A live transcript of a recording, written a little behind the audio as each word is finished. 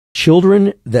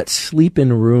Children that sleep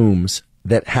in rooms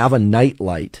that have a night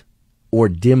light or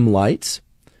dim lights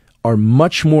are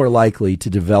much more likely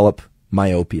to develop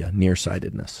myopia,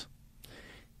 nearsightedness.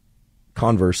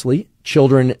 Conversely,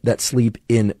 children that sleep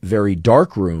in very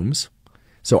dark rooms,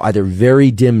 so either very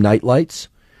dim night lights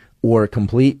or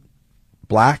complete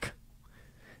black,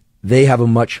 they have a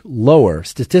much lower,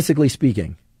 statistically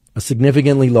speaking, a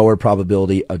significantly lower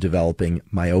probability of developing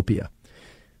myopia,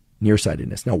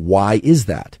 nearsightedness. Now, why is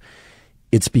that?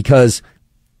 It's because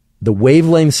the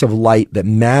wavelengths of light that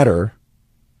matter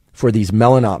for these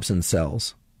melanopsin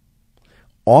cells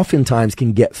oftentimes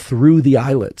can get through the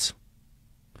eyelids.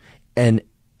 And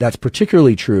that's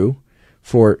particularly true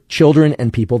for children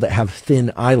and people that have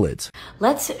thin eyelids.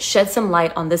 Let's shed some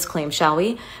light on this claim, shall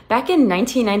we? Back in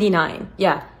 1999,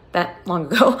 yeah, that long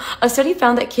ago, a study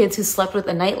found that kids who slept with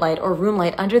a nightlight or room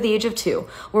light under the age of 2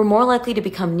 were more likely to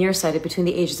become nearsighted between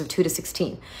the ages of 2 to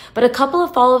 16. But a couple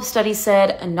of follow-up studies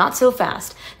said, not so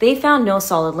fast. They found no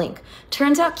solid link.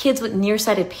 Turns out kids with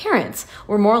nearsighted parents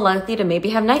were more likely to maybe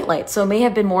have nightlights, so it may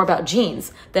have been more about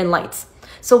genes than lights.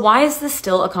 So why is this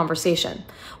still a conversation?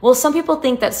 Well, some people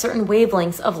think that certain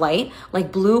wavelengths of light,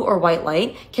 like blue or white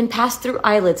light, can pass through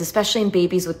eyelids, especially in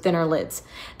babies with thinner lids.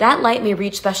 That light may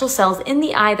reach special cells in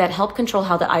the eye that help control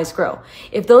how the eyes grow.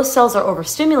 If those cells are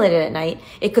overstimulated at night,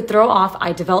 it could throw off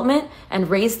eye development and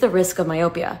raise the risk of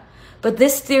myopia. But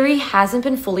this theory hasn't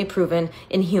been fully proven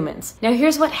in humans. Now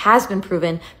here's what has been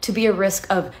proven to be a risk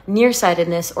of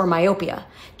nearsightedness or myopia.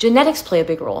 Genetics play a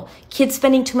big role. Kids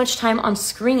spending too much time on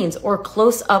screens or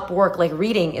close-up work like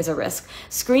reading is a risk.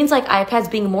 Screens like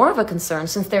iPads being more of a concern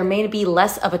since there may be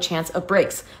less of a chance of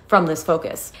breaks from this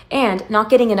focus. And not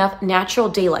getting enough natural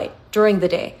daylight during the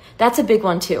day. That's a big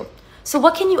one too. So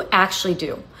what can you actually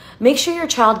do? Make sure your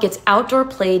child gets outdoor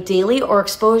play daily or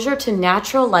exposure to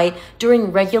natural light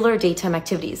during regular daytime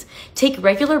activities. Take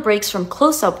regular breaks from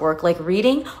close-up work like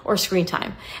reading or screen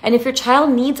time. And if your child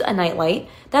needs a nightlight,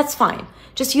 that's fine.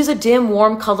 Just use a dim,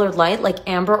 warm colored light like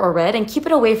amber or red and keep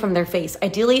it away from their face,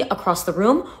 ideally across the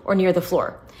room or near the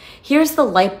floor. Here's the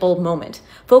light bulb moment.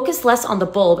 Focus less on the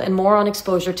bulb and more on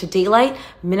exposure to daylight,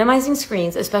 minimizing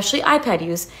screens, especially iPad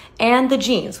use, and the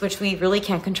genes, which we really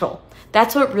can't control.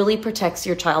 That's what really protects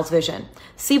your child's vision.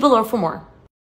 See below for more.